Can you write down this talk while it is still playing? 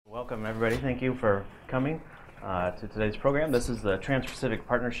Welcome, everybody. Thank you for coming to today's program. This is the Trans-Pacific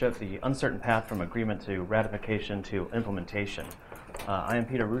Partnership, the uncertain path from agreement to ratification to implementation. I am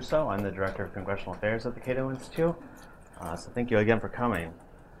Peter Russo. I'm the Director of Congressional Affairs at the Cato Institute. So thank you again for coming.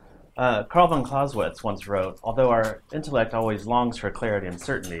 Karl von Clausewitz once wrote, "Although our intellect always longs for clarity and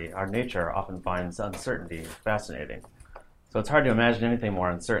certainty, our nature often finds uncertainty fascinating." So it's hard to imagine anything more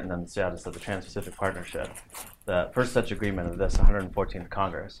uncertain than the status of the Trans-Pacific Partnership, the first such agreement of this 114th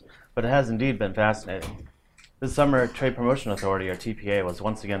Congress. But it has indeed been fascinating. This summer, Trade Promotion Authority, or TPA, was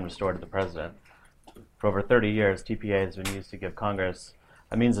once again restored to the President. For over 30 years, TPA has been used to give Congress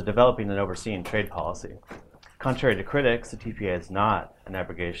a means of developing and overseeing trade policy. Contrary to critics, the TPA is not an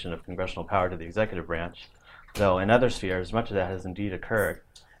abrogation of congressional power to the executive branch, though in other spheres, much of that has indeed occurred,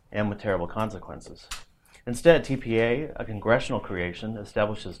 and with terrible consequences. Instead, TPA, a congressional creation,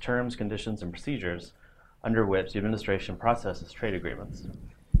 establishes terms, conditions, and procedures under which the administration processes trade agreements.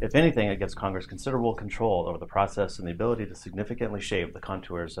 If anything, it gives Congress considerable control over the process and the ability to significantly shape the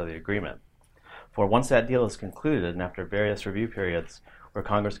contours of the agreement. For once that deal is concluded, and after various review periods where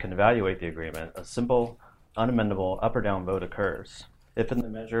Congress can evaluate the agreement, a simple, unamendable up or down vote occurs. If in the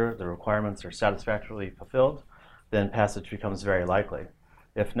measure the requirements are satisfactorily fulfilled, then passage becomes very likely.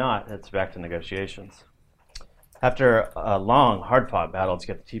 If not, it's back to negotiations. After a long, hard-fought battle to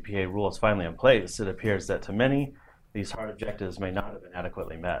get the TPA rules finally in place, it appears that to many, these hard objectives may not have been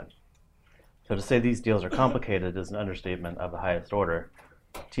adequately met. So to say these deals are complicated is an understatement of the highest order.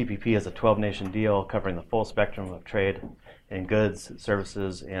 TPP is a 12-nation deal covering the full spectrum of trade in goods,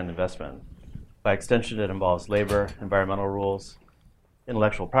 services, and investment. By extension, it involves labor, environmental rules,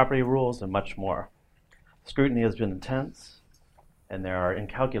 intellectual property rules, and much more. Scrutiny has been intense, and there are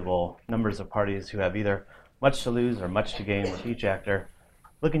incalculable numbers of parties who have either much to lose or much to gain, with each actor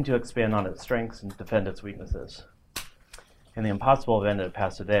looking to expand on its strengths and defend its weaknesses. In the impossible event it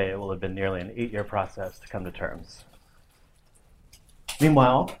passed today, it will have been nearly an 8-year process to come to terms.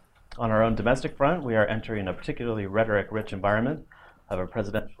 Meanwhile, on our own domestic front, we are entering a particularly rhetoric-rich environment of a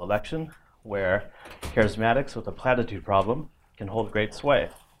presidential election where charismatics with a platitude problem can hold great sway.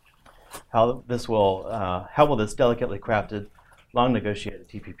 How will this delicately crafted, long-negotiated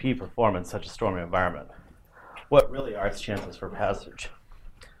TPP perform in such a stormy environment? What really are its chances for passage?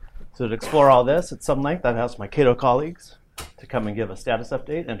 So to explore all this at some length, I've asked my Cato colleagues to come and give a status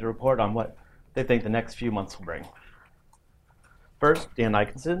update and to report on what they think the next few months will bring. First, Dan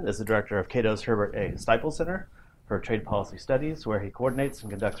Ikenson is the director of Cato's Herbert A. Stiepel Center for Trade Policy Studies, where he coordinates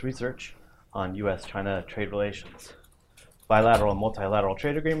and conducts research on U.S.-China trade relations, bilateral and multilateral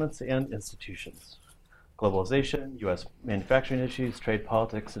trade agreements, and institutions, globalization, U.S. manufacturing issues, trade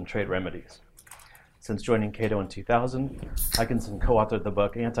politics, and trade remedies. Since joining Cato in 2000, Ikenson co-authored the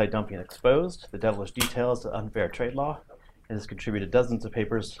book Anti-Dumping Exposed: The Devilish Details of Unfair Trade Law, and has contributed dozens of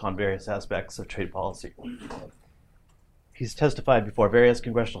papers on various aspects of trade policy. He's testified before various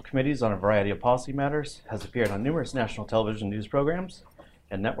congressional committees on a variety of policy matters, has appeared on numerous national television news programs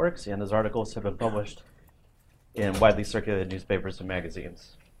and networks, and his articles have been published in widely circulated newspapers and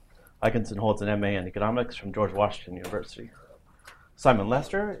magazines. Ikenson holds an MA in economics from George Washington University. Simon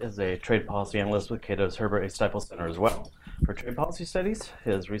Lester is a trade policy analyst with Cato's Herbert A. Stiepel Center as well. For trade policy studies,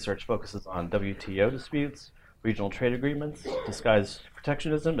 his research focuses on WTO disputes, regional trade agreements, disguised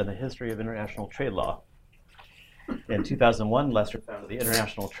protectionism, and the history of international trade law. In 2001, Lester founded the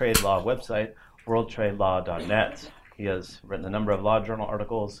international trade law website, worldtradelaw.net. He has written a number of law journal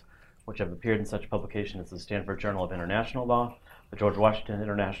articles which have appeared in such publications as the Stanford Journal of International Law, the George Washington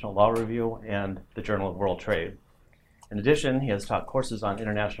International Law Review, and the Journal of World Trade. In addition, he has taught courses on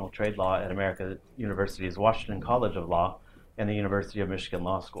international trade law at American University's Washington College of Law and the University of Michigan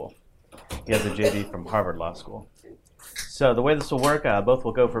Law School. He has a JD from Harvard Law School. So the way this will work, both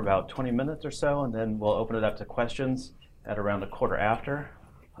will go for about 20 minutes or so, and then we'll open it up to questions at around a quarter after.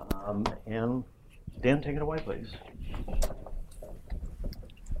 And Dan, take it away, please.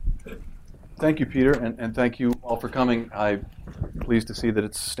 Thank you, Peter, and thank you all for coming. I'm pleased to see that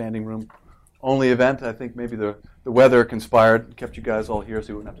it's a standing room only event. I think maybe the weather conspired, kept you guys all here so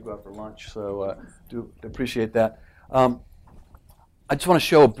you wouldn't have to go out for lunch, so do appreciate that. I just want to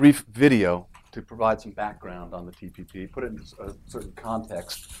show a brief video to provide some background on the TPP, put it in a certain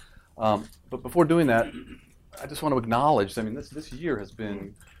context. But before doing that, I just want to acknowledge, this year has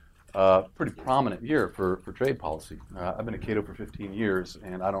been a pretty prominent year for trade policy. I've been at Cato for 15 years,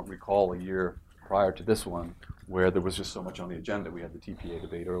 and I don't recall a year prior to this one where there was just so much on the agenda. We had the TPA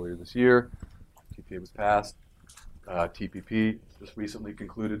debate earlier this year. TPA was passed. TPP just recently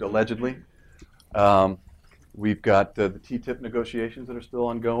concluded, allegedly. We've got the TTIP negotiations that are still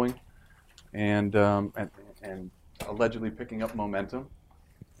ongoing and allegedly picking up momentum.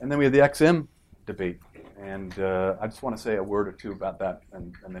 And then we had the EXIM debate. And I just want to say a word or two about that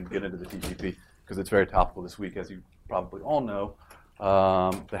and then get into the TPP, because it's very topical this week. As you probably all know,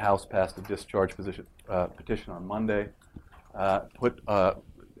 the House passed a discharge petition on Monday, put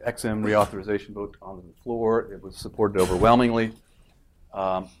EXIM reauthorization vote on the floor. It was supported overwhelmingly.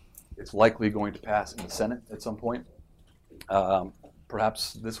 It's likely going to pass in the Senate at some point,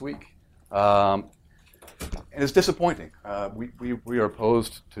 perhaps this week. And it's disappointing. We are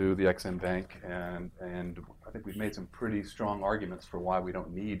opposed to the EXIM Bank, and I think we've made some pretty strong arguments for why we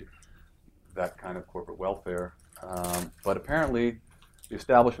don't need that kind of corporate welfare. But apparently, the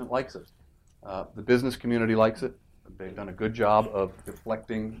establishment likes it. The business community likes it. They've done a good job of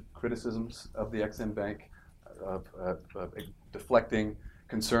deflecting criticisms of the EXIM Bank, of deflecting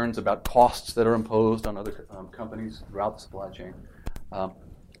concerns about costs that are imposed on other companies throughout the supply chain.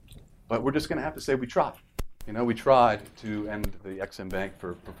 But we're just going to have to say we tried. You know, we tried to end the EXIM Bank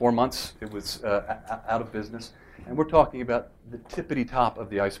for 4 months. It was out of business. And we're talking about the tippity top of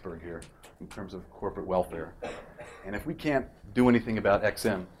the iceberg here in terms of corporate welfare. And if we can't do anything about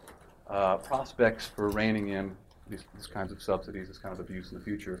EXIM, prospects for reining in these kinds of subsidies, this kind of abuse in the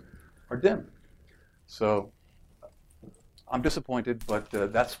future, are dim. So I'm disappointed, but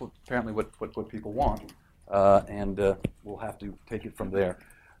that's apparently what people want. And we'll have to take it from there.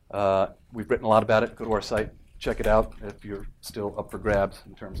 We've written a lot about it. Go to our site, check it out if you're still up for grabs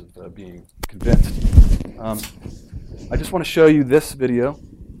in terms of being convinced. I just want to show you this video.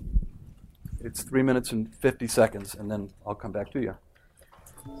 It's 3 minutes and 50 seconds, and then I'll come back to you.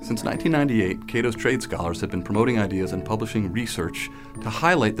 Since 1998, Cato's trade scholars have been promoting ideas and publishing research to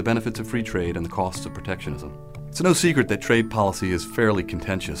highlight the benefits of free trade and the costs of protectionism. It's no secret that trade policy is fairly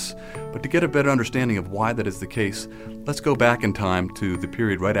contentious, but to get a better understanding of why that is the case, let's go back in time to the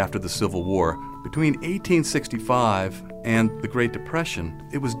period right after the Civil War. Between 1865 and the Great Depression,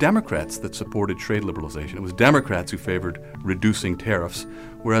 it was Democrats that supported trade liberalization. It was Democrats who favored reducing tariffs,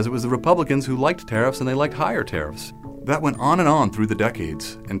 whereas it was the Republicans who liked tariffs and they liked higher tariffs. That went on and on through the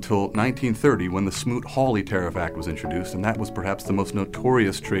decades until 1930, when the Smoot-Hawley Tariff Act was introduced, and that was perhaps the most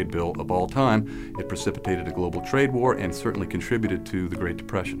notorious trade bill of all time. It precipitated a global trade war and certainly contributed to the Great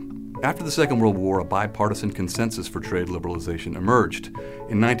Depression. After the Second World War, a bipartisan consensus for trade liberalization emerged.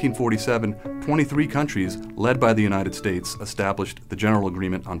 In 1947, 23 countries, led by the United States, established the General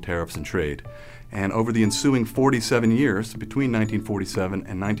Agreement on Tariffs and Trade. And over the ensuing 47 years, between 1947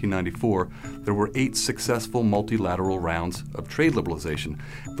 and 1994, there were 8 successful multilateral rounds of trade liberalization.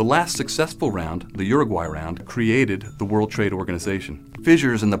 The last successful round, the Uruguay round, created the World Trade Organization.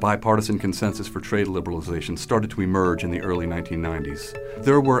 Fissures in the bipartisan consensus for trade liberalization started to emerge in the early 1990s.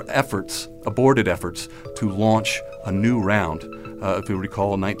 There were aborted efforts, to launch a new round. If you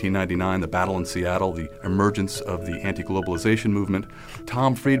recall, in 1999, the battle in Seattle, the emergence of the anti-globalization movement.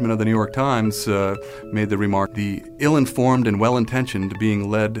 Tom Friedman of the New York Times made the remark, the ill-informed and well-intentioned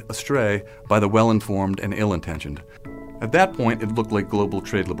being led astray by the well-informed and ill-intentioned. At that point, it looked like global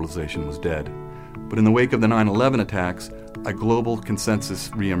trade liberalization was dead. But in the wake of the 9/11 attacks, a global consensus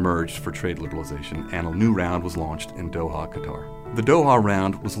reemerged for trade liberalization, and a new round was launched in Doha, Qatar. The Doha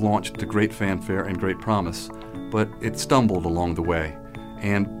round was launched to great fanfare and great promise, but it stumbled along the way,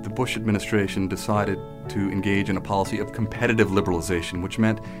 and the Bush administration decided to engage in a policy of competitive liberalization, which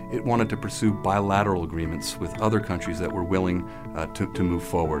meant it wanted to pursue bilateral agreements with other countries that were willing to move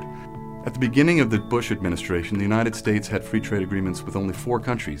forward. At the beginning of the Bush administration, the United States had free trade agreements with only 4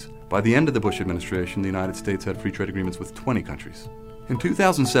 countries. By the end of the Bush administration, the United States had free trade agreements with 20 countries. In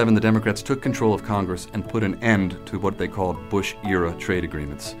 2007, the Democrats took control of Congress and put an end to what they called Bush-era trade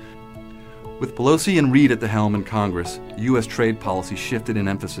agreements. With Pelosi and Reid at the helm in Congress, U.S. trade policy shifted in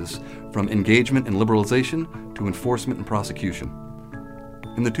emphasis from engagement and liberalization to enforcement and prosecution.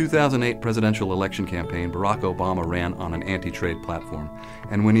 In the 2008 presidential election campaign, Barack Obama ran on an anti-trade platform,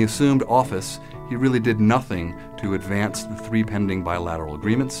 and when he assumed office, he really did nothing to advance the 3 pending bilateral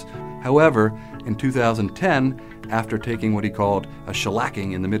agreements. However, in 2010, after taking what he called a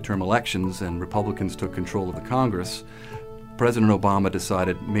shellacking in the midterm elections and Republicans took control of the Congress, President Obama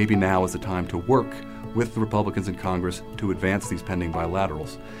decided maybe now is the time to work with the Republicans in Congress to advance these pending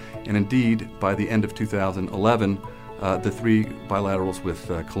bilaterals. And indeed, by the end of 2011, the 3 bilaterals with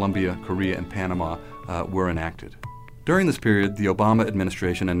Colombia, Korea, and Panama were enacted. During this period, the Obama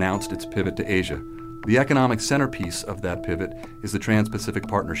administration announced its pivot to Asia. The economic centerpiece of that pivot is the Trans-Pacific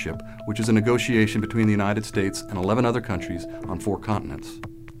Partnership, which is a negotiation between the United States and 11 other countries on 4 continents.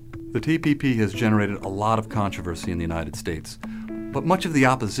 The TPP has generated a lot of controversy in the United States, but much of the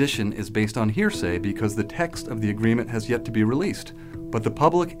opposition is based on hearsay because the text of the agreement has yet to be released. But the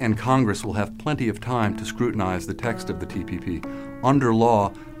public and Congress will have plenty of time to scrutinize the text of the TPP. Under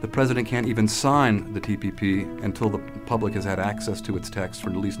law, the president can't even sign the TPP until the public has had access to its text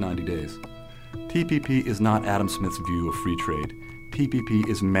for at least 90 days. TPP is not Adam Smith's view of free trade. TPP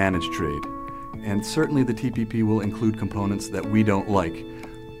is managed trade. And certainly the TPP will include components that we don't like.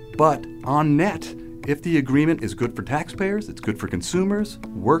 But on net, if the agreement is good for taxpayers, it's good for consumers,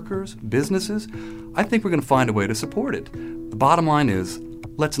 workers, businesses, I think we're going to find a way to support it. The bottom line is,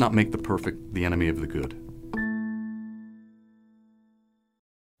 let's not make the perfect the enemy of the good.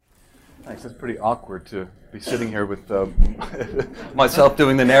 Thanks. It's pretty awkward to be sitting here with myself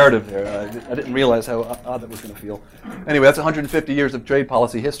doing the narrative there. I didn't realize how odd that was going to feel. Anyway, that's 150 years of trade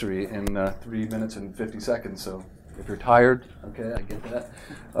policy history in 3 minutes and 50 seconds. So if you're tired, okay, I get that.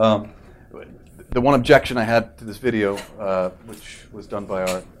 The one objection I had to this video, which was done by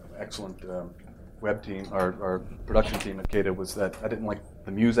our excellent web team, our production team at Cato, was that I didn't like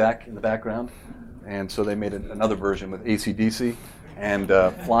the Muzak in the background. And so they made another version with AC/DC. And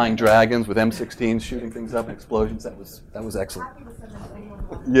flying dragons with M16s shooting things up and explosions. That was excellent.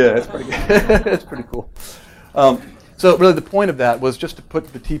 Yeah, it's pretty good. It's pretty cool. So really the point of that was just to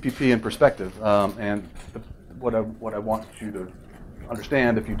put the TPP in perspective. And what I want you to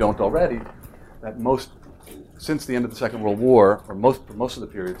understand, if you don't already, that since the end of the Second World War, for most of the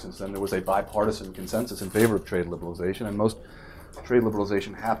period since then, there was a bipartisan consensus in favor of trade liberalization, and most trade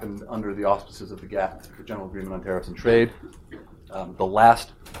liberalization happened under the auspices of the GATT, the General Agreement on Tariffs and Trade. The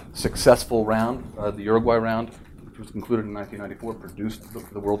last successful round, the Uruguay round, which was concluded in 1994, produced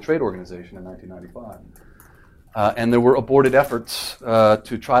the World Trade Organization in 1995. And there were aborted efforts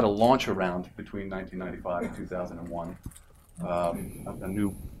to try to launch a round between 1995 and 2001, a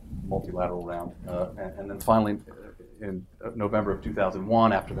new multilateral round. And then finally, in November of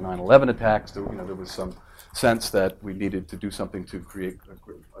 2001, after the 9/11 attacks, there was some sense that we needed to do something to create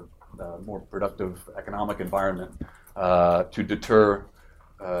a more productive economic environment to deter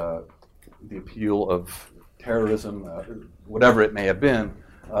the appeal of terrorism, whatever it may have been.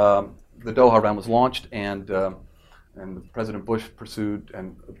 The Doha round was launched, and President Bush pursued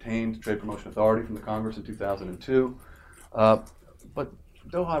and obtained Trade Promotion Authority from the Congress in 2002. But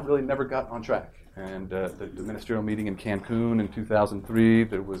Doha really never got on track. And the ministerial meeting in Cancun in 2003,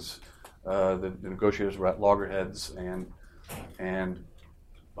 there was the negotiators were at loggerheads, and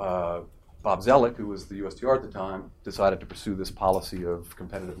Bob Zoellick, who was the USTR at the time, decided to pursue this policy of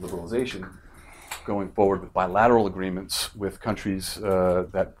competitive liberalization, going forward with bilateral agreements with countries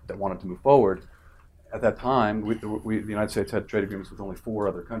that wanted to move forward. At that time, the United States had trade agreements with only 4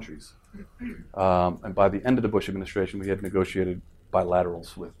 other countries. And by the end of the Bush administration, we had negotiated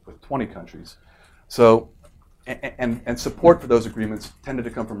bilaterals with 20 countries. So, and support for those agreements tended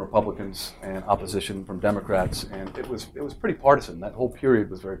to come from Republicans and opposition from Democrats, and it was pretty partisan. That whole period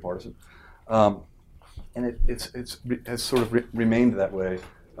was very partisan. And it has sort of remained that way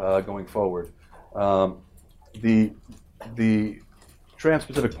going forward. The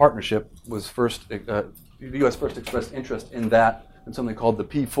Trans-Pacific Partnership was first, the U.S. first expressed interest in that, in something called the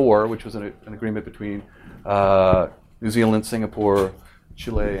P4, which was an agreement between New Zealand, Singapore,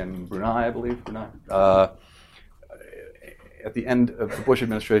 Chile, and Brunei, I believe. At the end of the Bush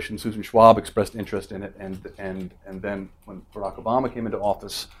administration, Susan Schwab expressed interest in it, and then when Barack Obama came into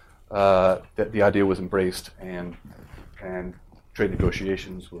office, that the idea was embraced, and trade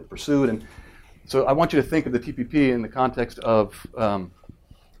negotiations were pursued. And so I want you to think of the TPP in the context of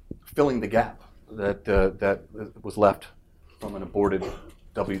filling the gap that was left from an aborted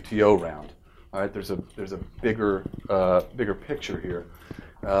WTO round. All right, there's a bigger picture here.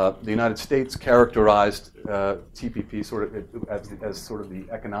 The United States characterized TPP sort of as sort of the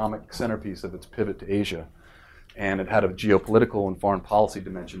economic centerpiece of its pivot to Asia, and it had a geopolitical and foreign policy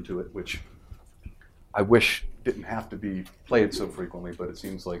dimension to it, which I wish didn't have to be played so frequently, but it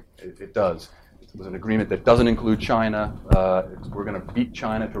seems like it does. It was an agreement that doesn't include China. We're going to beat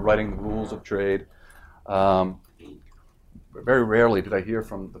China to writing the rules of trade. Very rarely did I hear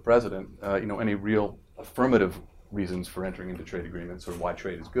from the president, any real affirmative reasons for entering into trade agreements or why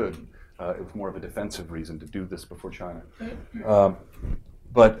trade is good. It was more of a defensive reason to do this before China.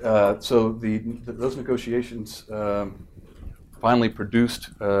 So those negotiations finally produced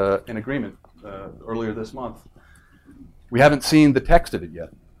an agreement earlier this month. We haven't seen the text of it yet,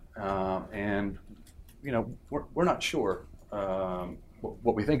 and we're not sure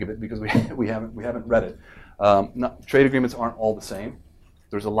what we think of it because we haven't read it. Trade agreements aren't all the same.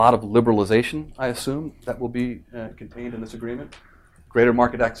 There's a lot of liberalization, I assume, that will be contained in this agreement. Greater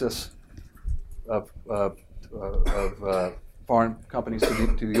market access of foreign companies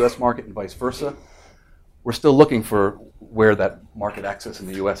to the U.S. market and vice versa. we're still looking for where that market access in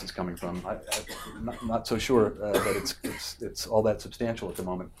the U.S. is coming from. I'm not so sure that it's all that substantial at the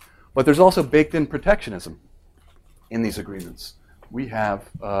moment. But there's also baked-in protectionism in these agreements. We have,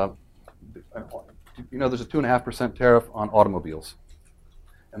 there's a 2.5% tariff on automobiles,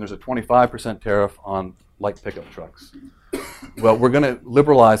 and there's a 25% tariff on light pickup trucks. Well, we're going to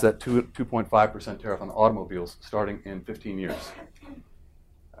liberalize that 2.5% tariff on automobiles starting in 15 years.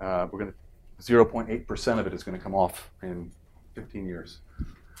 We're going to 0.8% of it is going to come off in 15 years,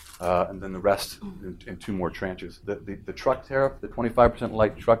 and then the rest in 2 more tranches. The truck tariff, the 25%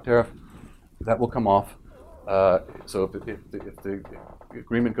 light truck tariff, that will come off. So if the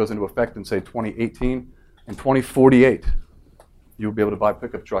agreement goes into effect in, say, 2018, in 2048, you'll be able to buy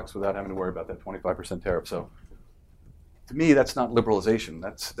pickup trucks without having to worry about that 25% tariff. So to me, that's not liberalization.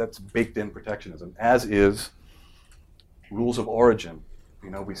 That's baked-in protectionism, as is rules of origin.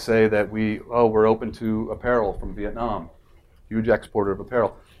 We say that we're open to apparel from Vietnam, huge exporter of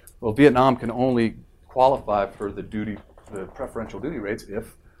apparel. Well, Vietnam can only qualify for the preferential duty rates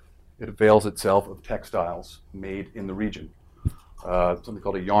if it avails itself of textiles made in the region. Something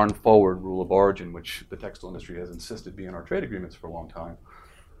called a yarn-forward rule of origin, which the textile industry has insisted be in our trade agreements for a long time,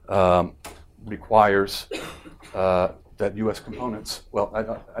 requires that U.S. components,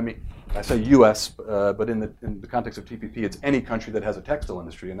 I say U.S., but in the context of TPP, it's any country that has a textile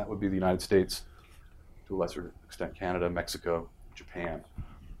industry, and that would be the United States, to a lesser extent Canada, Mexico, Japan.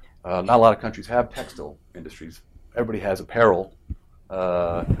 Not a lot of countries have textile industries. Everybody has apparel.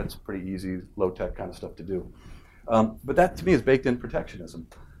 That's pretty easy, low-tech kind of stuff to do. But that, to me, is baked-in protectionism.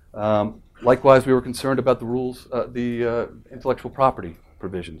 Likewise, we were concerned about the rules, the intellectual property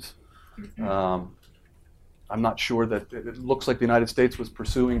provisions. I'm not sure that it looks like the United States was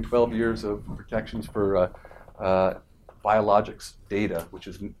pursuing 12 years of protections for biologics data, which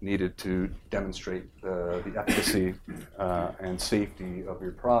is needed to demonstrate the efficacy and safety of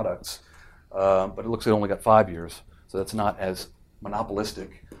your products. But it looks like it only got 5 years, so that's not as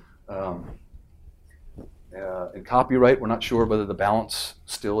monopolistic. In copyright, we're not sure whether the balance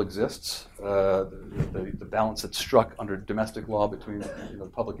still exists. The balance that's struck under domestic law between the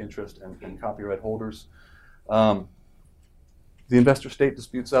public interest and copyright holders. The investor-state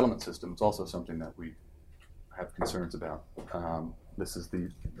dispute settlement system is also something that we have concerns about. This is the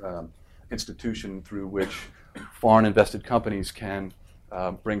institution through which foreign invested companies can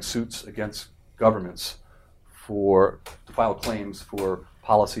bring suits against governments to file claims for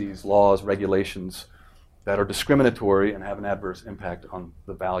policies, laws, regulations that are discriminatory and have an adverse impact on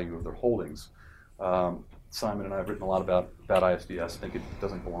the value of their holdings. Simon and I have written a lot about ISDS. I think it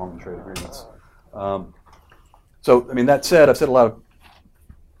doesn't belong in trade agreements. That said, I've said a lot of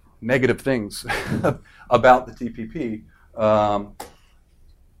negative things about the TPP,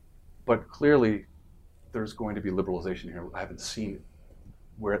 but clearly there's going to be liberalization here. I haven't seen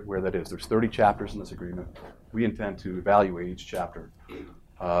where that is. There's 30 chapters in this agreement. We intend to evaluate each chapter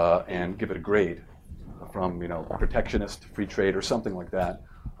and give it a grade from protectionist to free trade or something like that,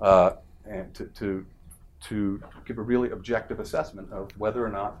 and to give a really objective assessment of whether or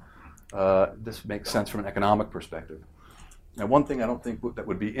not this makes sense from an economic perspective. Now, one thing I don't think that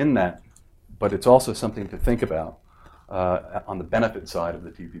would be in that, but it's also something to think about on the benefit side of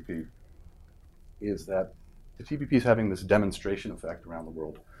the TPP, is that the TPP is having this demonstration effect around the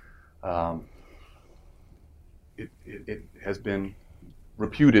world. It has been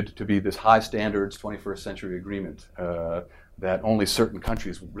reputed to be this high standards 21st century agreement that only certain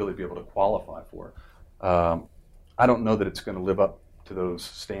countries will really be able to qualify for. I don't know that it's going to live up to those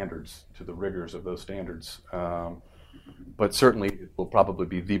standards, to the rigors of those standards, but certainly it will probably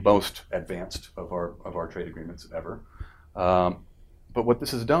be the most advanced of our trade agreements ever. But what this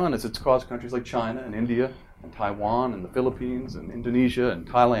has done is it's caused countries like China and India and Taiwan and the Philippines and Indonesia and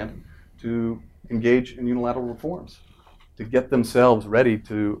Thailand to engage in unilateral reforms, to get themselves ready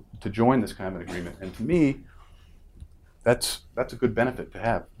to join this kind of an agreement. And to me, that's a good benefit to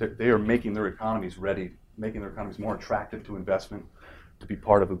have. They are making their economies ready, making their economies more attractive to investment, to be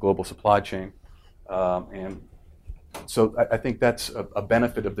part of the global supply chain. And so I think that's a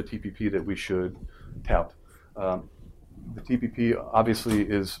benefit of the TPP that we should tout. The TPP obviously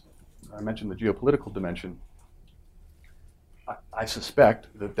is, I mentioned the geopolitical dimension. I suspect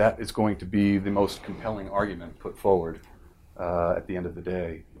that is going to be the most compelling argument put forward at the end of the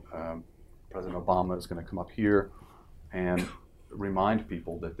day. President Obama is going to come up here and remind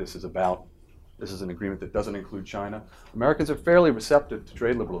people that this is an agreement that doesn't include China. Americans are fairly receptive to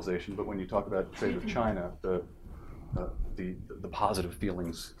trade liberalization, but when you talk about trade with China, the positive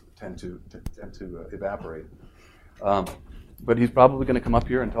feelings tend to evaporate. But he's probably going to come up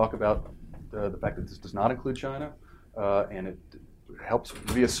here and talk about the fact that this does not include China, and it helps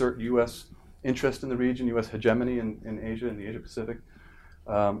reassert U.S. interest in the region, U.S. hegemony in Asia and the Asia-Pacific.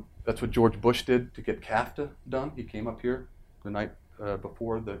 That's what George Bush did to get CAFTA done. He came up here the night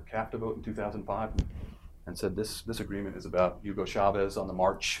before the CAFTA vote in 2005 and said this agreement is about Hugo Chavez on the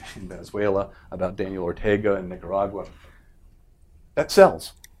march in Venezuela, about Daniel Ortega in Nicaragua. That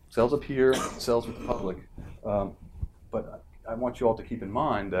sells. Sells up here, sells with the public. But I want you all to keep in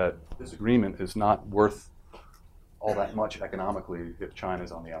mind that this agreement is not worth all that much economically if China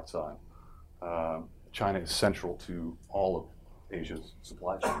is on the outside. China is central to all of Asia's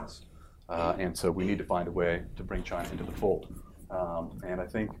supply chains. And so we need to find a way to bring China into the fold. And I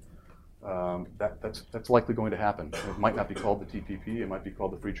think that's likely going to happen. It might not be called the TPP. It might be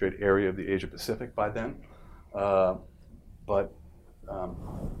called the Free Trade Area of the Asia-Pacific by then. But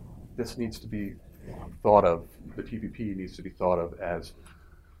this needs to be thought of, the TPP needs to be thought of as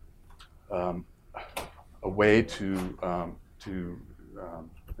a way to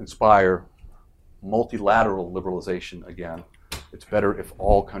inspire multilateral liberalization again. It's better if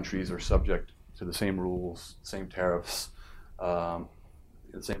all countries are subject to the same rules, same tariffs, the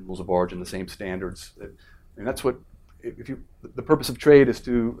same rules of origin, the same standards. And that's what, the purpose of trade is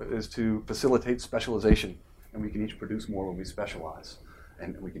to facilitate specialization, and we can each produce more when we specialize,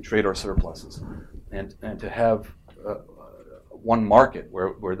 and we can trade our surpluses. And to have one market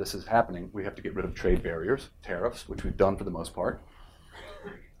where this is happening, we have to get rid of trade barriers, tariffs, which we've done for the most part.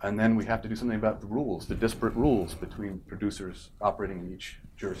 And then we have to do something about the rules, the disparate rules between producers operating in each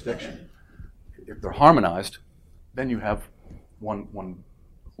jurisdiction. If they're harmonized, then you have one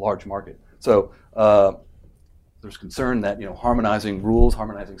large market. So there's concern that harmonizing rules,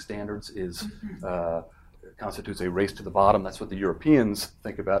 harmonizing standards constitutes a race to the bottom. That's what the Europeans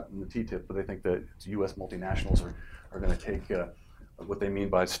think about in the TTIP, but they think that U.S. multinationals are going to take what they mean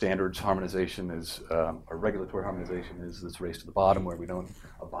by standards harmonization is, or regulatory harmonization is this race to the bottom where we don't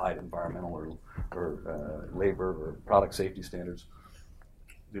abide environmental or labor or product safety standards.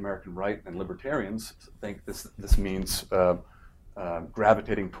 The American right and libertarians think this means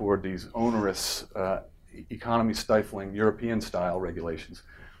gravitating toward these onerous, economy-stifling European-style regulations.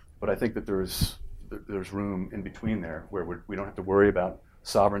 But I think that there's room in between there where we don't have to worry about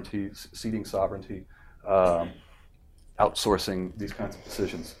sovereignty, ceding sovereignty, outsourcing these kinds of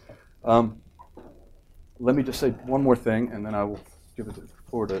decisions. Let me just say one more thing, and then I will give it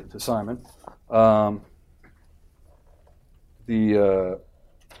forward to Simon. The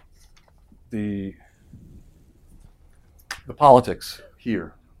politics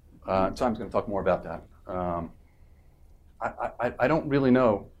here. Simon's going to talk more about that. I don't really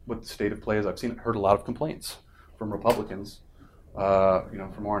know what the state of play is. I've heard a lot of complaints from Republicans,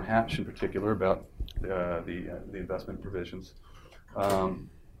 from Orrin Hatch in particular about the investment provisions.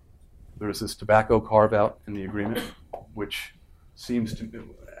 There's this tobacco carve-out in the agreement, which seems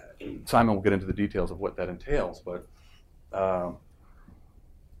to, Simon will get into the details of what that entails, but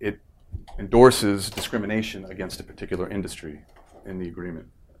it endorses discrimination against a particular industry in the agreement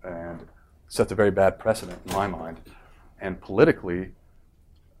and sets a very bad precedent in my mind. And politically,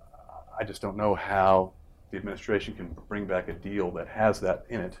 I just don't know how the administration can bring back a deal that has that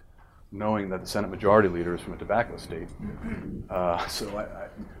in it, knowing that the Senate Majority Leader is from a tobacco state. So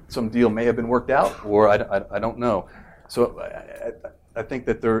some deal may have been worked out, or I don't know. So I think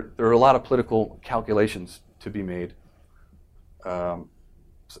that there are a lot of political calculations to be made.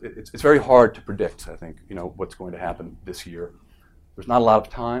 It's very hard to predict, I think, what's going to happen this year. There's not a lot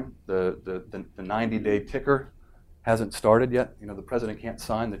of time. The 90-day ticker hasn't started yet. The president can't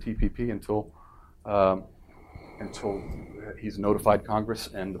sign the TPP until he's notified Congress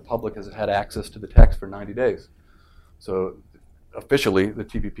and the public has had access to the text for 90 days. So officially, the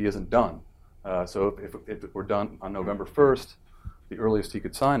TPP isn't done. So if it were done on November 1st, the earliest he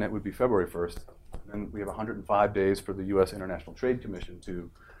could sign it would be February 1st. And we have 105 days for the U.S. International Trade Commission to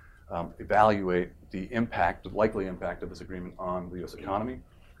evaluate the likely impact of this agreement on the U.S. economy.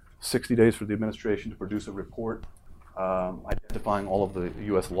 60 days for the administration to produce a report identifying all of the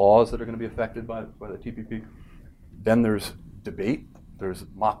U.S. laws that are going to be affected by the TPP. Then there's debate, there's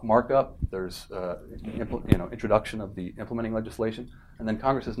mock markup, there's introduction of the implementing legislation, and then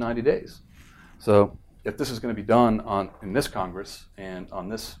Congress has 90 days. So if this is going to be done in this Congress and on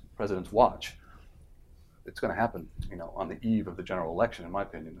this president's watch, it's going to happen, on the eve of the general election, in my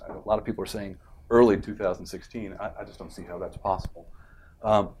opinion. A lot of people are saying early 2016. I just don't see how that's possible.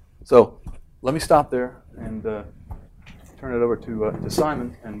 So let me stop there and turn it over to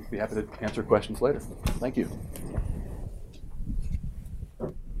Simon, and be happy to answer questions later. Thank you.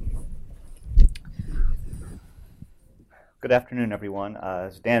 Good afternoon, everyone.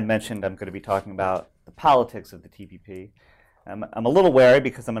 As Dan mentioned, I'm going to be talking about the politics of the TPP. I'm a little wary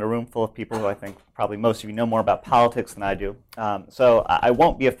because I'm in a room full of people who I think probably most of you know more about politics than I do. So I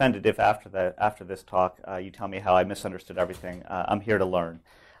won't be offended if after this talk you tell me how I misunderstood everything. I'm here to learn.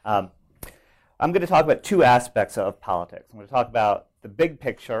 I'm going to talk about two aspects of politics. I'm going to talk about the big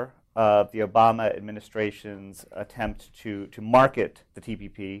picture of the Obama administration's attempt to market the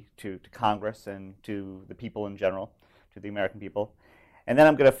TPP to Congress and to the people in general, to the American people. And then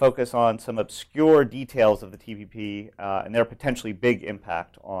I'm going to focus on some obscure details of the TPP and their potentially big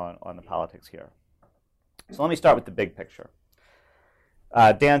impact on the politics here. So let me start with the big picture.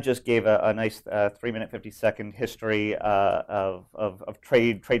 Dan just gave a nice 3-minute, 50-second history of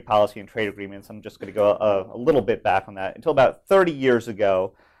trade policy and trade agreements. I'm just going to go a little bit back on that. Until about 30 years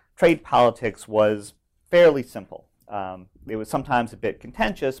ago, trade politics was fairly simple. It was sometimes a bit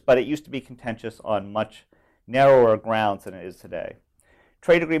contentious, but it used to be contentious on much narrower grounds than it is today.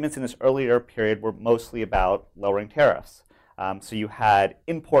 Trade agreements in this earlier period were mostly about lowering tariffs. So you had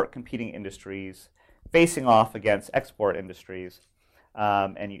import competing industries facing off against export industries.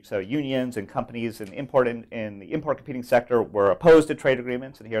 So unions and companies in the import competing sector were opposed to trade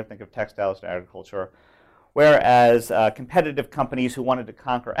agreements. And here think of textiles and agriculture. Whereas competitive companies who wanted to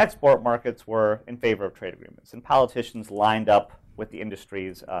conquer export markets were in favor of trade agreements. And politicians lined up with the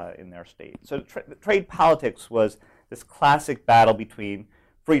industries in their state. So trade politics was this classic battle between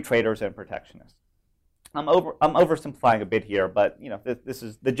free traders and protectionists. I'm oversimplifying a bit here, but this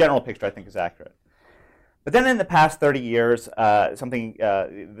is the general picture I think is accurate. But then in the past 30 years,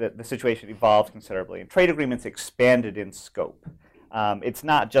 the situation evolved considerably, and trade agreements expanded in scope. It's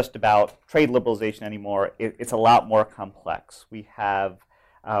not just about trade liberalization anymore. It's a lot more complex. We have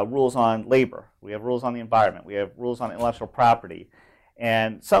rules on labor. We have rules on the environment. We have rules on intellectual property,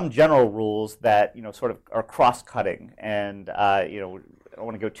 and some general rules that sort of are cross-cutting. And I don't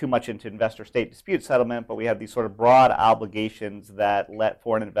want to go too much into investor-state dispute settlement, but we have these sort of broad obligations that let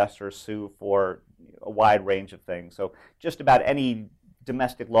foreign investors sue for a wide range of things. So just about any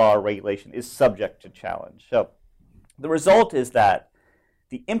domestic law or regulation is subject to challenge. So the result is that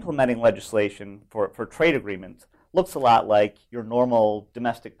the implementing legislation for trade agreements looks a lot like your normal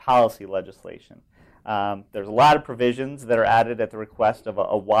domestic policy legislation. There's a lot of provisions that are added at the request of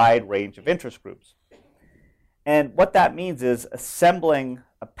a wide range of interest groups. And what that means is assembling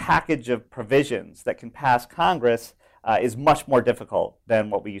a package of provisions that can pass Congress is much more difficult than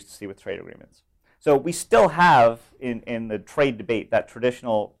what we used to see with trade agreements. So we still have in the trade debate that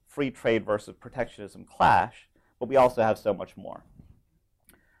traditional free trade versus protectionism clash, but we also have so much more.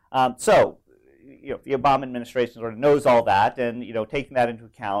 The Obama administration sort of knows all that, and taking that into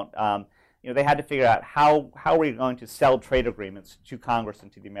account, they had to figure out how are we going to sell trade agreements to Congress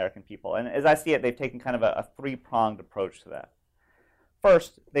and to the American people. And as I see it, they've taken kind of a three-pronged approach to that.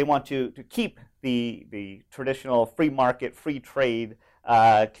 First, they want to keep the traditional free market, free trade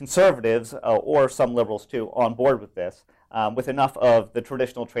conservatives, or some liberals too, on board with this, with enough of the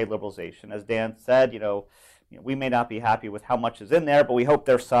traditional trade liberalization. As Dan said, we may not be happy with how much is in there, but we hope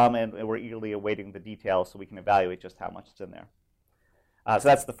there's some, and we're eagerly awaiting the details so we can evaluate just how much is in there. So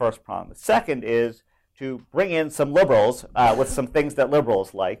that's the first prong. The second is to bring in some liberals with some things that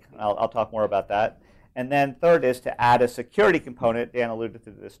liberals like. I'll talk more about that. And then third is to add a security component. Dan alluded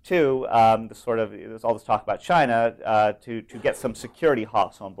to this too. There's all this talk about China to get some security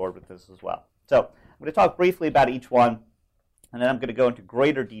hawks on board with this as well. So I'm going to talk briefly about each one, and then I'm going to go into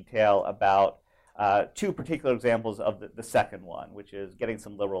greater detail about two particular examples of the second one, which is getting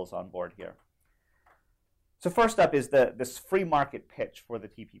some liberals on board here. So first up is this free market pitch for the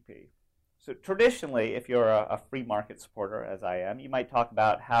TPP. So traditionally, if you're a free market supporter, as I am, you might talk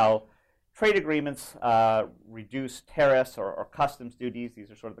about how trade agreements reduce tariffs or customs duties.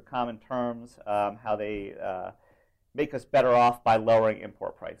 These are sort of the common terms, how they make us better off by lowering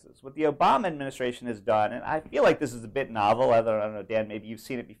import prices. What the Obama administration has done, and I feel like this is a bit novel, I don't know, Dan, maybe you've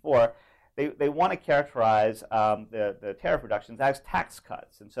seen it before, they want to characterize the tariff reductions as tax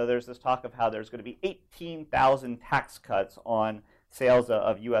cuts. And so there's this talk of how there's going to be 18,000 tax cuts on sales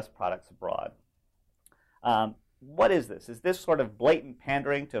of U.S. products abroad. What is this? Is this sort of blatant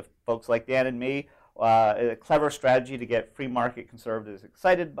pandering to folks like Dan and me, a clever strategy to get free market conservatives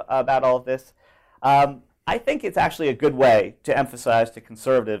excited about all of this? I think it's actually a good way to emphasize to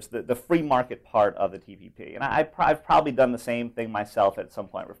conservatives the free market part of the TPP. And I've probably done the same thing myself at some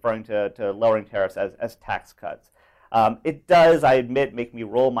point, referring to lowering tariffs as tax cuts. It does, I admit, make me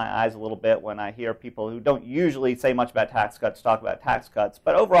roll my eyes a little bit when I hear people who don't usually say much about tax cuts talk about tax cuts.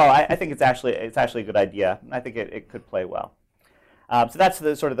 But overall, I think it's actually a good idea, and I think it could play well. So that's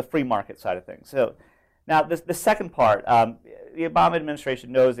sort of the free market side of things. So Now, the second part, the Obama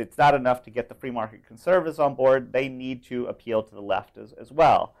administration knows it's not enough to get the free market conservatives on board. They need to appeal to the left as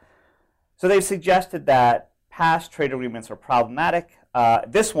well. So they've suggested that past trade agreements are problematic.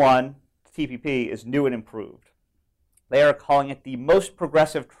 This one, TPP, is new and improved. They are calling it the most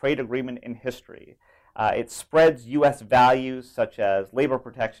progressive trade agreement in history. It spreads U.S. values such as labor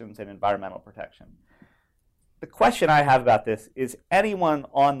protections and environmental protection. The question I have about this is anyone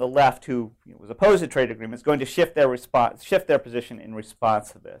on the left who was opposed to trade agreements going to shift their position in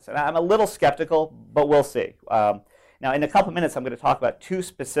response to this? And I'm a little skeptical, but we'll see. Now, in a couple minutes, I'm going to talk about two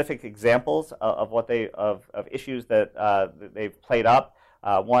specific examples of issues that they've played up.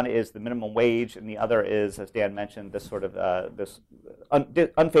 One is the minimum wage, and the other is, as Dan mentioned, this sort of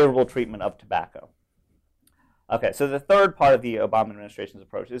unfavorable treatment of tobacco. Okay, so the third part of the Obama administration's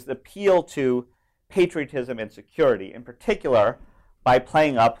approach is the appeal to patriotism and security, in particular by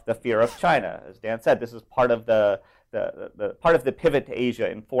playing up the fear of China. As Dan said, this is part of the pivot to Asia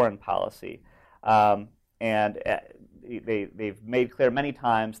in foreign policy, and they've made clear many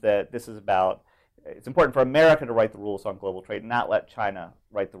times that this is about. It's important for America to write the rules on global trade, and not let China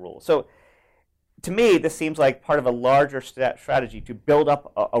write the rules. So, to me, this seems like part of a larger strategy to build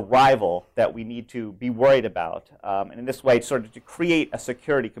up a rival that we need to be worried about, and in this way, sort of to create a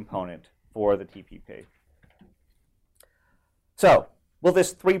security component for the TPP. So, will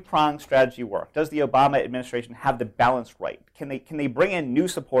this three-pronged strategy work? Does the Obama administration have the balance right? Can they bring in new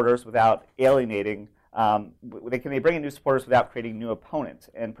supporters without alienating? Can they bring in new supporters without creating new opponents?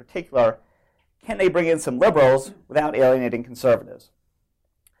 In particular, can they bring in some liberals without alienating conservatives?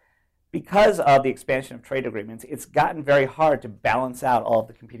 Because of the expansion of trade agreements, it's gotten very hard to balance out all of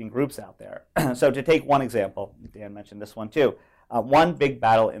the competing groups out there. So to take one example, Dan mentioned this one too, one big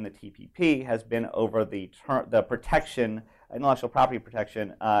battle in the TPP has been over the protection, intellectual property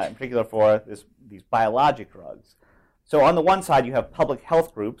protection, in particular for these biologic drugs. So on the one side, you have public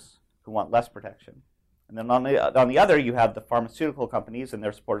health groups who want less protection. And then on the other, you have the pharmaceutical companies and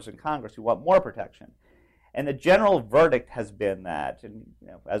their supporters in Congress who want more protection. And the general verdict has been that, and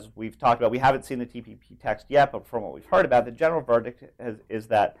as we've talked about, we haven't seen the TPP text yet, but from what we've heard about, the general verdict is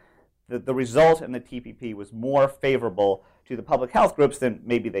that the result in the TPP was more favorable to the public health groups than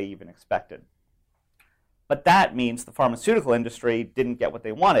maybe they even expected. But that means the pharmaceutical industry didn't get what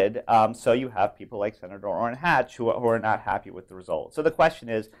they wanted, so you have people like Senator Orrin Hatch who are not happy with the result. So the question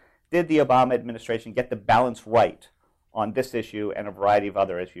is, did the Obama administration get the balance right on this issue and a variety of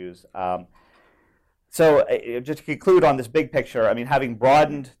other issues? So just to conclude on this big picture, I mean, having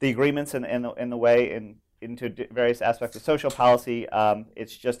broadened the agreements in the way into various aspects of social policy,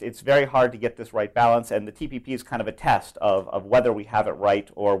 it's very hard to get this right balance, and the TPP is kind of a test of whether we have it right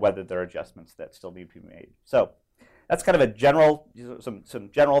or whether there are adjustments that still need to be made. So that's kind of a general, some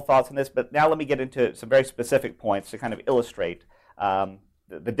general thoughts on this, but now let me get into some very specific points to kind of illustrate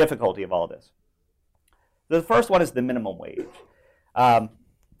the difficulty of all this. The first one is the minimum wage.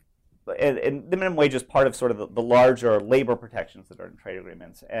 And the minimum wage is part of sort of the larger labor protections that are in trade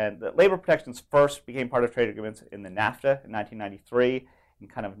agreements. And the labor protections first became part of trade agreements in the NAFTA in 1993 in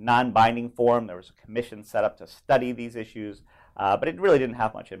kind of non-binding form. There was a commission set up to study these issues, but it really didn't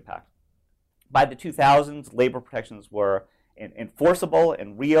have much impact. By the 2000s, labor protections were enforceable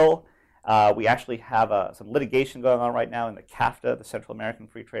and real. We actually have some litigation going on right now in the CAFTA, the Central American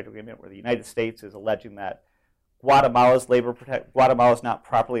Free Trade Agreement, where the United States is alleging that Guatemala is not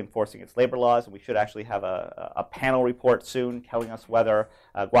properly enforcing its labor laws, and we should actually have a panel report soon telling us whether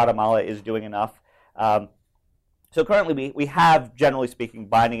Guatemala is doing enough. So currently we have, generally speaking,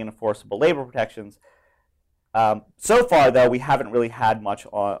 binding and enforceable labor protections. So far, though, we haven't really had much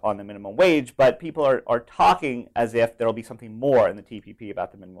on the minimum wage, but people are talking as if there will be something more in the TPP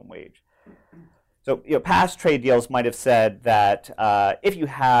about the minimum wage. So past trade deals might have said that if you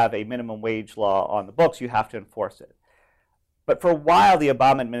have a minimum wage law on the books, you have to enforce it. But for a while, the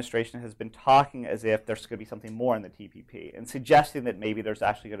Obama administration has been talking as if there's going to be something more in the TPP and suggesting that maybe there's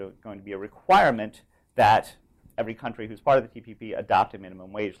actually going to be a requirement that every country who's part of the TPP adopt a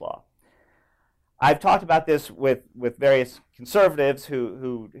minimum wage law. I've talked about this with various conservatives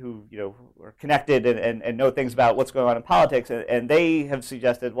who are connected and know things about what's going on in politics, and they have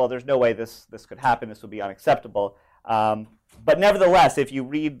suggested, well, there's no way this could happen. This would be unacceptable. But nevertheless, if you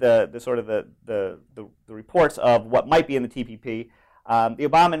read the reports of what might be in the TPP, the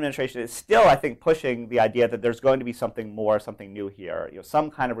Obama administration is still, I think, pushing the idea that there's going to be something more, something new here, some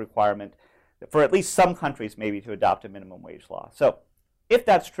kind of requirement for at least some countries maybe to adopt a minimum wage law. So if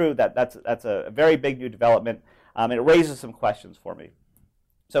that's true, that's a very big new development, and it raises some questions for me.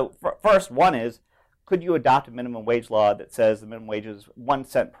 So first, one is, could you adopt a minimum wage law that says the minimum wage is 1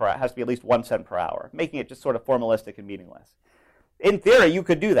 cent per has to be at least 1 cent per hour, making it just sort of formalistic and meaningless? In theory, you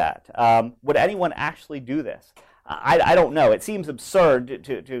could do that. Would anyone actually do this? I don't know. It seems absurd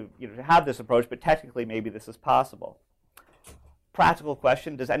to have this approach, but technically maybe this is possible. Practical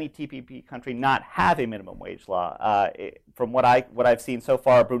question: does any TPP country not have a minimum wage law? From what I've seen so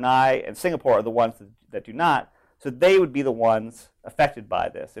far, Brunei and Singapore are the ones that do not. So they would be the ones affected by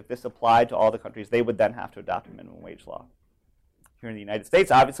this. If this applied to all the countries, they would then have to adopt a minimum wage law. Here in the United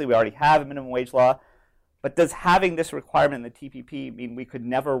States, obviously, we already have a minimum wage law. But does having this requirement in the TPP mean we could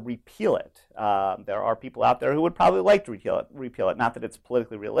never repeal it? There are people out there who would probably like to repeal it. Not that it's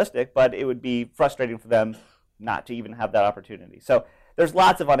politically realistic, but it would be frustrating for them not to even have that opportunity. So there's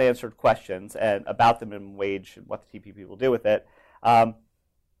lots of unanswered questions about the minimum wage and what the TPP will do with it.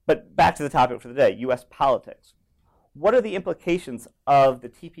 But back to the topic for the day, U.S. politics. What are the implications of the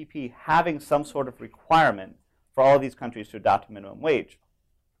TPP having some sort of requirement for all of these countries to adopt a minimum wage?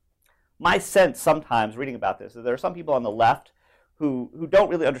 My sense sometimes reading about this is there are some people on the left who don't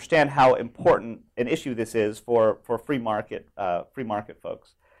really understand how important an issue this is for free market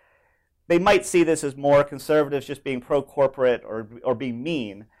folks. They might see this as more conservatives just being pro-corporate or being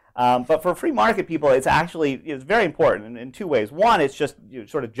mean. But for free market people, it's very important in two ways. One, it's just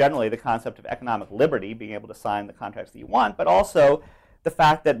sort of generally the concept of economic liberty, being able to sign the contracts that you want, but also the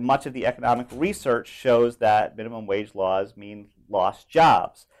fact that much of the economic research shows that minimum wage laws mean lost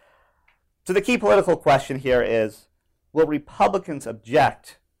jobs. So the key political question here is, will Republicans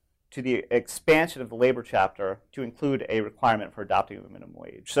object to the expansion of the labor chapter to include a requirement for adopting a minimum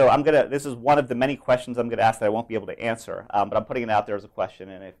wage? So this is one of the many questions I'm going to ask that I won't be able to answer, but I'm putting it out there as a question,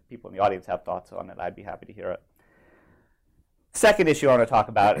 and if people in the audience have thoughts on it, I'd be happy to hear it. Second issue I want to talk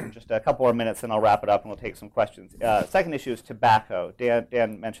about in just a couple more minutes, and I'll wrap it up and we'll take some questions. Second issue is tobacco.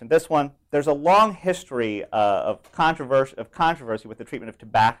 Dan mentioned this one. There's a long history of controversy with the treatment of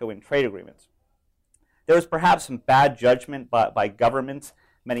tobacco in trade agreements. There was perhaps some bad judgment by governments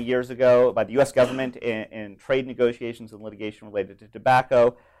many years ago, by the U.S. government in trade negotiations and litigation related to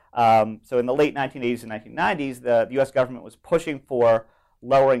tobacco. So in the late 1980s and 1990s, the U.S. government was pushing for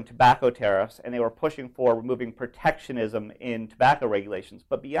lowering tobacco tariffs, and they were pushing for removing protectionism in tobacco regulations.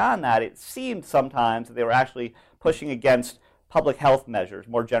 But beyond that, it seemed sometimes that they were actually pushing against public health measures,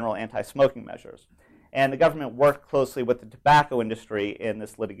 more general anti-smoking measures. And the government worked closely with the tobacco industry in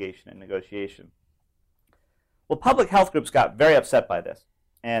this litigation and negotiation. Well, public health groups got very upset by this,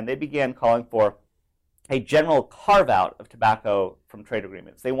 and they began calling for a general carve-out of tobacco from trade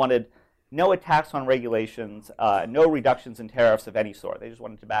agreements. They wanted no attacks on regulations, no reductions in tariffs of any sort. They just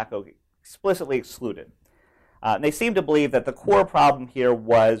wanted tobacco explicitly excluded. And they seemed to believe that the core problem here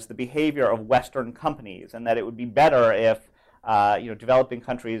was the behavior of Western companies, and that it would be better if developing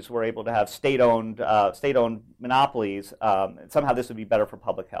countries were able to have state-owned monopolies. And somehow this would be better for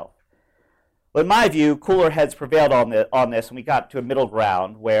public health. But in my view, cooler heads prevailed on this, and we got to a middle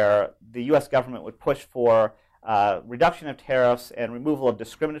ground where the U.S. government would push for reduction of tariffs and removal of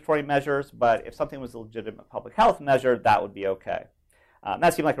discriminatory measures, but if something was a legitimate public health measure, that would be okay.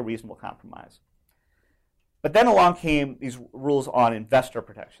 That seemed like a reasonable compromise. But then along came these rules on investor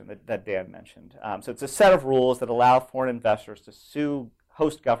protection that Dan mentioned. So it's a set of rules that allow foreign investors to sue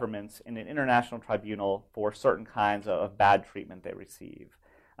host governments in an international tribunal for certain kinds of bad treatment they receive.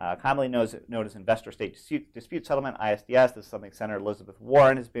 Commonly known as Investor-State Dispute Settlement, ISDS. This is something Senator Elizabeth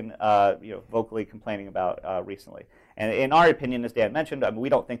Warren has been vocally complaining about recently. And in our opinion, as Dan mentioned, we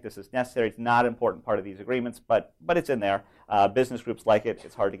don't think this is necessary. It's not an important part of these agreements, but it's in there. Business groups like it.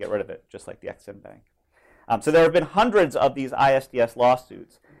 It's hard to get rid of it, just like the Ex-Im Bank. So there have been hundreds of these ISDS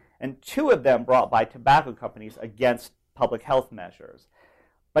lawsuits, and 2 of them brought by tobacco companies against public health measures.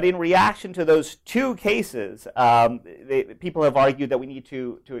 But in reaction to those 2 cases, people have argued that we need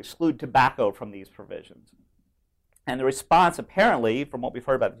to exclude tobacco from these provisions. And the response, apparently, from what we've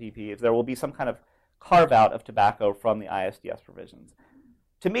heard about the TPP, is there will be some kind of carve-out of tobacco from the ISDS provisions.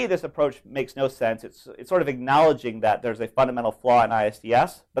 To me, this approach makes no sense. It's sort of acknowledging that there's a fundamental flaw in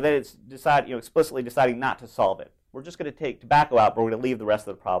ISDS, but then it's explicitly deciding not to solve it. We're just going to take tobacco out, but we're going to leave the rest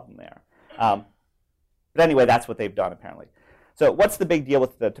of the problem there. But anyway, that's what they've done, apparently. So what's the big deal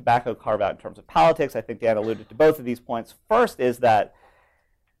with the tobacco carve-out in terms of politics? I think Dan alluded to both of these points. First is that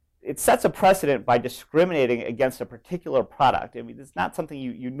it sets a precedent by discriminating against a particular product. I mean, it's not something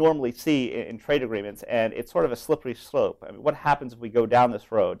you normally see in trade agreements, and it's sort of a slippery slope. I mean, what happens if we go down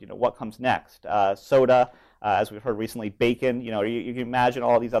this road? What comes next? Soda, as we've heard recently, bacon. You can imagine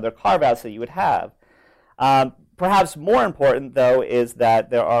all these other carve-outs that you would have. Perhaps more important, though, is that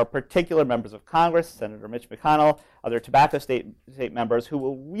there are particular members of Congress, Senator Mitch McConnell, other tobacco state members who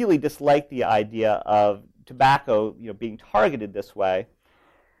will really dislike the idea of tobacco being targeted this way.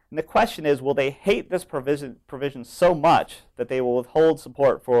 And the question is, will they hate this provision so much that they will withhold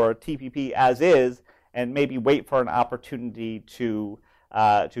support for TPP as is and maybe wait for an opportunity to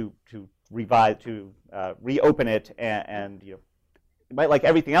reopen it and you might like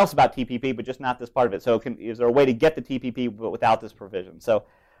everything else about TPP, but just not this part of it. So is there a way to get the TPP but without this provision? So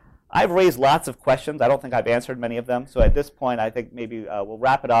I've raised lots of questions. I don't think I've answered many of them. So at this point, I think maybe we'll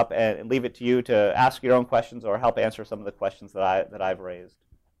wrap it up and leave it to you to ask your own questions or help answer some of the questions that I've raised.